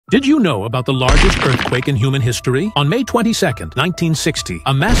Did you know about the largest earthquake in human history? On May 22, 1960,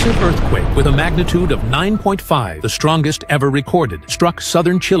 a massive earthquake with a magnitude of 9.5, the strongest ever recorded, struck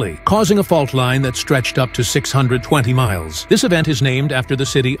southern Chile, causing a fault line that stretched up to 620 miles. This event is named after the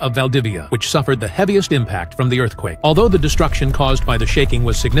city of Valdivia, which suffered the heaviest impact from the earthquake. Although the destruction caused by the shaking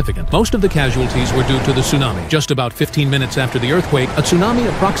was significant, most of the casualties were due to the tsunami. Just about 15 minutes after the earthquake, a tsunami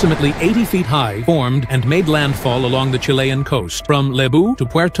approximately 80 feet high formed and made landfall along the Chilean coast, from Lebu to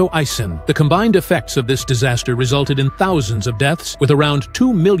Puerto Aysén. The combined effects of this disaster resulted in thousands of deaths, with around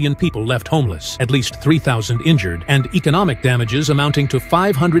 2 million people left homeless, at least 3,000 injured, and economic damages amounting to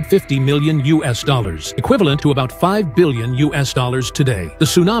 $550 million, equivalent to about $5 billion today. The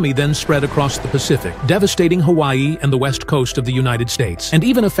tsunami then spread across the Pacific, devastating Hawaii and the west coast of the United States, and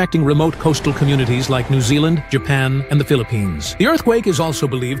even affecting remote coastal communities like New Zealand, Japan, and the Philippines. The earthquake is also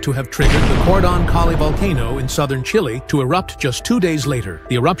believed to have triggered the Cordon Cali volcano in southern Chile to erupt just 2 days later.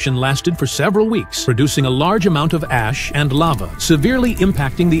 The eruption lasted for several weeks, producing a large amount of ash and lava, severely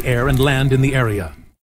impacting the air and land in the area.